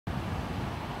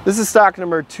This is stock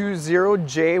number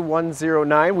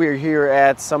 20J109. We are here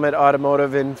at Summit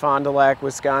Automotive in Fond du Lac,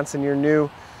 Wisconsin, your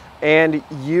new and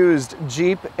used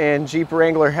Jeep and Jeep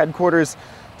Wrangler headquarters.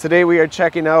 Today we are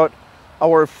checking out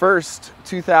our first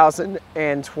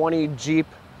 2020 Jeep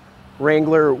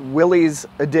Wrangler Willys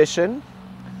edition.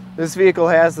 This vehicle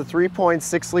has the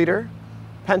 3.6 liter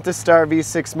Pentastar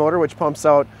V6 motor, which pumps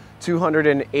out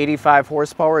 285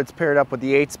 horsepower. It's paired up with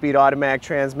the 8-speed automatic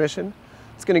transmission.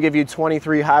 It's going to give you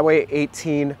 23 highway,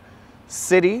 18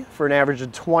 city for an average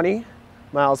of 20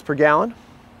 miles per gallon.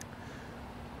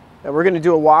 And we're going to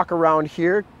do a walk around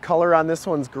here. Color on this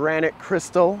one's Granite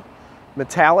Crystal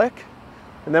Metallic.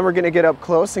 And then we're going to get up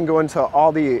close and go into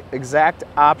all the exact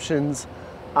options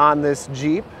on this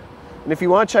Jeep. And if you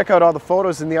want to check out all the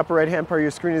photos, in the upper right hand part of your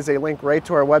screen is a link right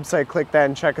to our website. Click that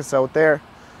and check us out there.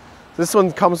 This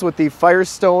one comes with the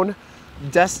Firestone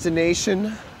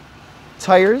Destination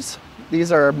tires.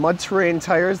 These are mud terrain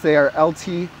tires. They are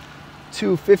LT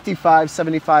 255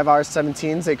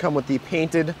 75R17s. They come with the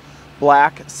painted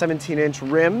black 17-inch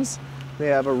rims. They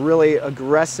have a really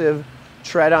aggressive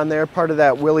tread on there. Part of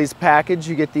that Willys package.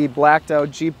 You get the blacked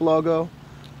out Jeep logo,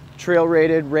 trail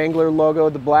rated Wrangler logo,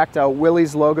 the blacked out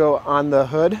Willys logo on the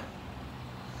hood.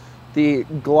 The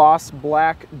gloss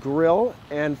black grille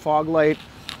and fog light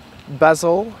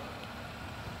bezel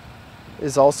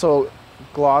is also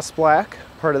gloss black.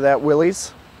 Part of that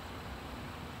Willys.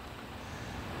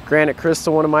 Granite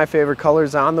Crystal, one of my favorite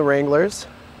colors on the Wranglers.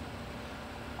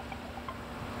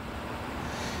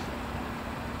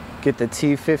 Get the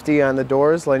T50 on the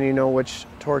doors, letting you know which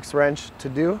Torx wrench to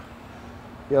do.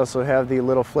 You also have the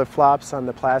little flip-flops on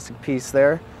the plastic piece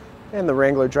there, and the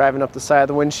Wrangler driving up the side of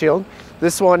the windshield.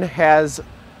 This one has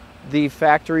the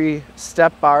factory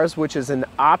step bars, which is an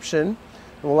option.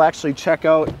 And we'll actually check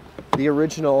out the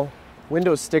original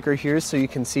window sticker here so you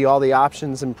can see all the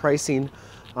options and pricing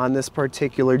on this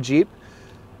particular Jeep.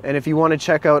 And if you want to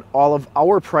check out all of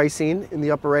our pricing, in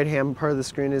the upper right hand part of the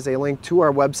screen is a link to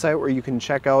our website where you can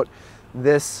check out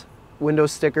this window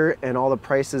sticker and all the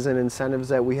prices and incentives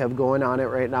that we have going on it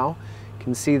right now. You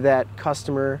can see that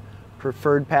customer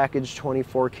preferred package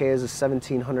 24K is a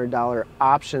 $1,700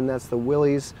 option. That's the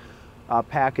Willys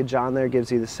package on there.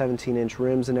 Gives you the 17-inch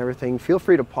rims and everything. Feel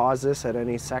free to pause this at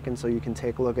any second so you can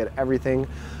take a look at everything.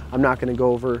 I'm not going to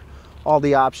go over all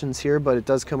the options here, but it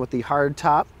does come with the hard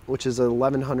top, which is a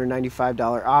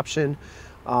 $1,195 option.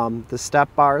 The step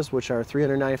bars, which are a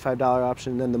 $395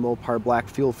 option, and then the Mopar black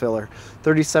fuel filler.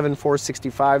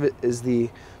 $37,465 is the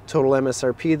total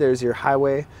MSRP. There's your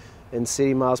highway and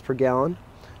city miles per gallon.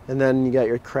 And then you got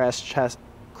your crash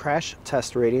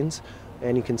test ratings.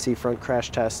 And you can see front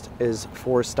crash test is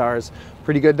 4 stars.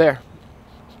 Pretty good there.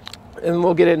 And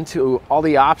we'll get into all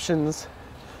the options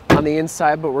on the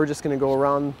inside, but we're just going to go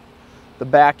around the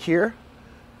back here.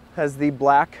 Has the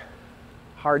black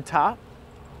hard top.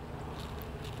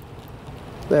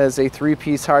 That is a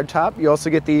 3-piece hard top. You also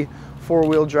get the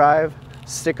 4-wheel drive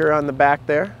sticker on the back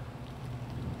there.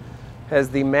 Has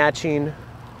the matching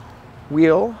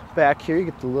wheel back here. You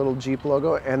get the little Jeep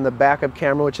logo and the backup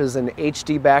camera, which is an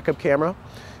HD backup camera.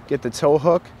 Get the tow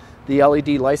hook, the LED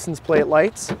license plate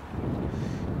lights.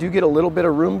 Do get a little bit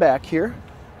of room back here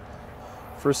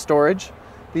for storage.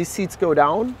 These seats go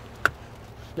down.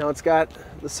 Now it's got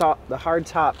the hard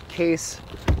top case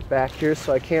back here,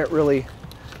 so I can't really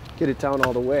get it down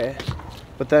all the way.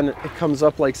 But then it comes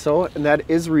up like so, and that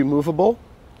is removable.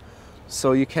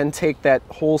 So you can take that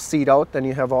whole seat out, then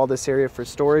you have all this area for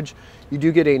storage. You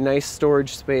do get a nice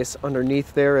storage space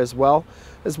underneath there as well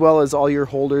as all your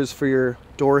holders for your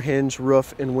door hinge,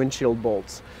 roof, and windshield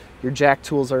bolts. Your jack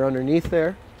tools are underneath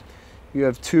there. You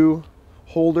have 2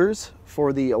 holders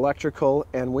for the electrical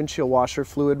and windshield washer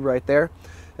fluid right there.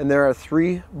 And there are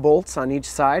 3 bolts on each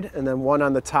side and then 1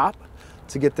 on the top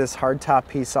to get this hard top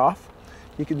piece off.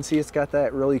 You can see it's got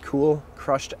that really cool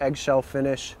crushed eggshell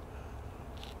finish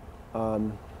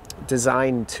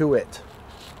design to it.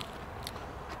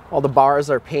 All the bars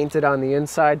are painted on the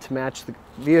inside to match the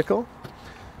vehicle.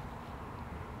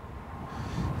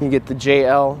 You get the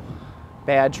JL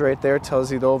badge right there. It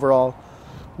tells you the overall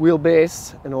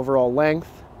wheelbase and overall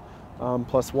length,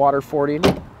 plus water fording.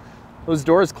 Those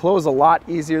doors close a lot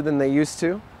easier than they used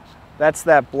to. That's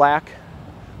that black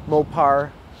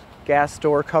Mopar gas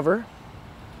door cover.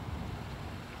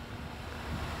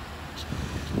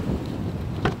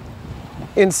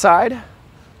 Inside,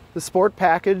 the Sport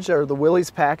package, or the Willys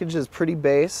package, is pretty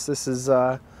base. This is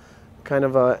kind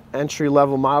of a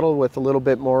entry-level model with a little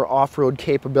bit more off-road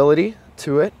capability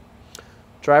to it.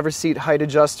 Driver's seat height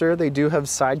adjuster. They do have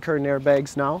side curtain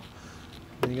airbags now.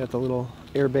 And you got the little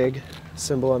airbag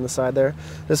symbol on the side there.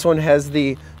 This one has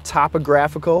the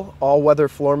topographical all-weather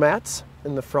floor mats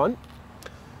in the front.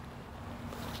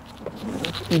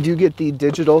 You do get the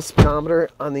digital speedometer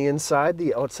on the inside,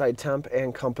 the outside temp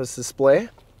and compass display.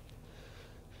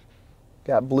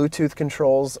 Got Bluetooth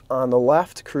controls on the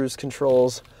left, cruise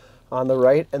controls on the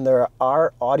right, and there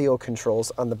are audio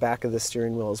controls on the back of the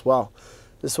steering wheel as well.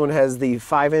 This one has the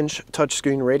 5-inch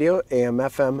touchscreen radio, AM,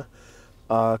 FM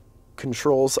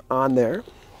controls on there.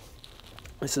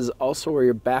 This is also where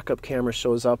your backup camera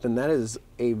shows up, and that is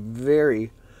a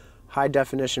very high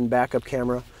definition backup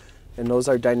camera. And those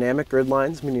are dynamic grid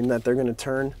lines, meaning that they're going to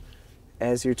turn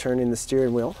as you're turning the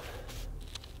steering wheel.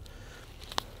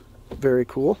 Very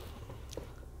cool.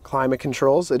 Climate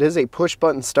controls. It is a push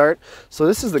button start. So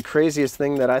this is the craziest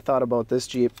thing that I thought about this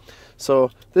Jeep.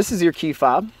 So this is your key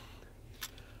fob.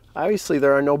 Obviously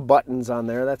there are no buttons on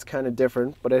there, that's kind of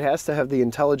different, but it has to have the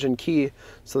intelligent key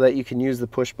so that you can use the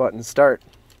push button start.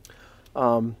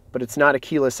 But it's not a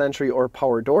keyless entry or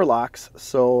power door locks,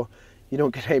 so you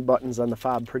don't get any buttons on the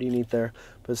fob. Pretty neat there,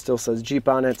 but it still says Jeep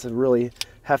on it. It's a really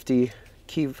hefty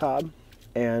key fob,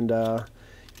 and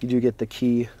you do get the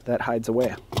key that hides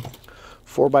away.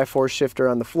 4x4 shifter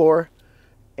on the floor,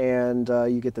 and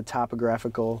you get the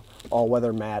topographical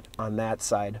all-weather mat on that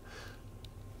side.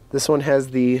 This one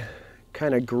has the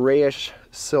kind of grayish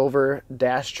silver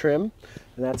dash trim,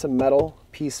 and that's a metal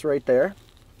piece right there.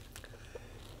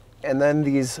 And then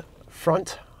these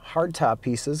front hardtop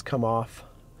pieces come off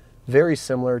very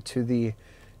similar to the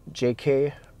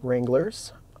JK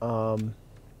Wranglers. Got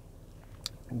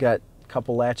a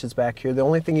couple latches back here. The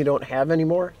only thing you don't have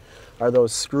anymore are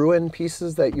those screw-in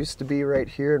pieces that used to be right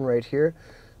here and right here.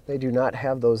 They do not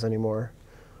have those anymore.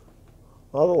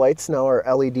 All the lights now are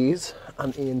LEDs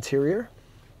on the interior.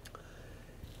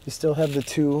 You still have the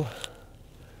two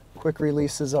quick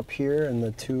releases up here and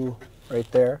the two right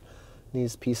there.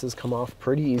 These pieces come off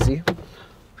pretty easy.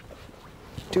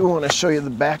 Do want to show you the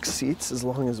back seats as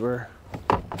long as we're...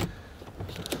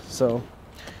 So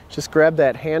just grab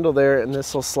that handle there and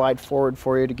this will slide forward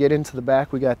for you. To get into the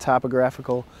back, we got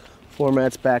topographical floor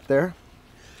mats back there.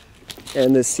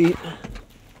 And the seat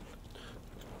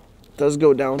does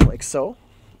go down like so.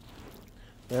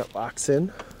 That locks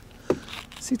in.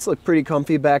 Seats look pretty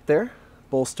comfy back there,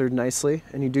 bolstered nicely,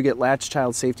 and you do get latch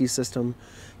child safety system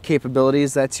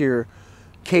capabilities. That's your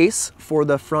case for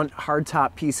the front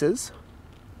hardtop pieces.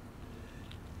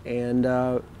 And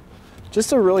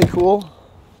just a really cool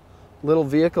little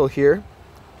vehicle here.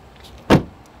 And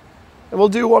we'll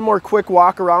do one more quick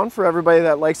walk around for everybody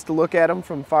that likes to look at them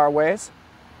from far ways.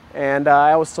 And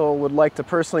I also would like to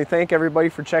personally thank everybody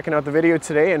for checking out the video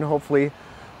today, and hopefully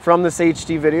from this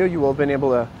HD video you will have been able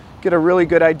to get a really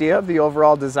good idea of the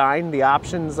overall design, the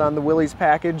options on the Willys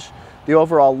package, the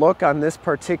overall look on this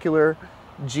particular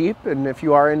Jeep, and if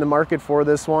you are in the market for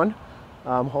this one,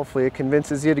 hopefully it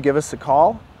convinces you to give us a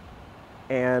call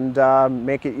and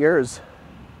make it yours.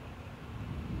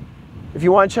 If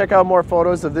you want to check out more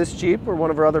photos of this Jeep or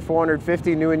one of our other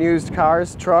 450 new and used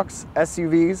cars, trucks,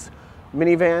 SUVs,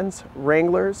 minivans,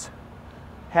 Wranglers,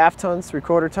 half tons,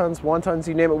 3/4 tons, 1 tons,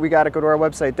 you name it, we got it. Go to our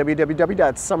website,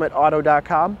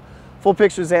 www.summitauto.com. Full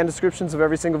pictures and descriptions of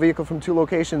every single vehicle from 2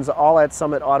 locations, all at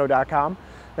summitauto.com.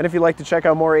 And if you'd like to check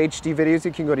out more HD videos,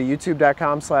 you can go to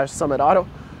youtube.com/summitauto.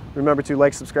 Remember to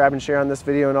like, subscribe, and share on this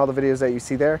video and all the videos that you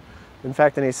see there. In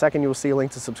fact, in a second, you will see a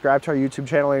link to subscribe to our YouTube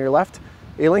channel on your left,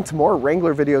 a link to more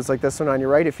Wrangler videos like this one on your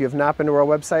right. If you have not been to our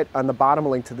website, on the bottom, a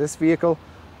link to this vehicle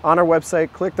on our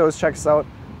website. Click those, check us out,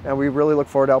 and we really look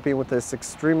forward to helping you with this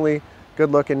extremely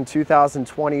good-looking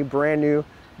 2020 brand new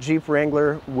Jeep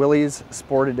Wrangler Willys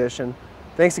Sport Edition.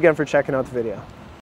 Thanks again for checking out the video.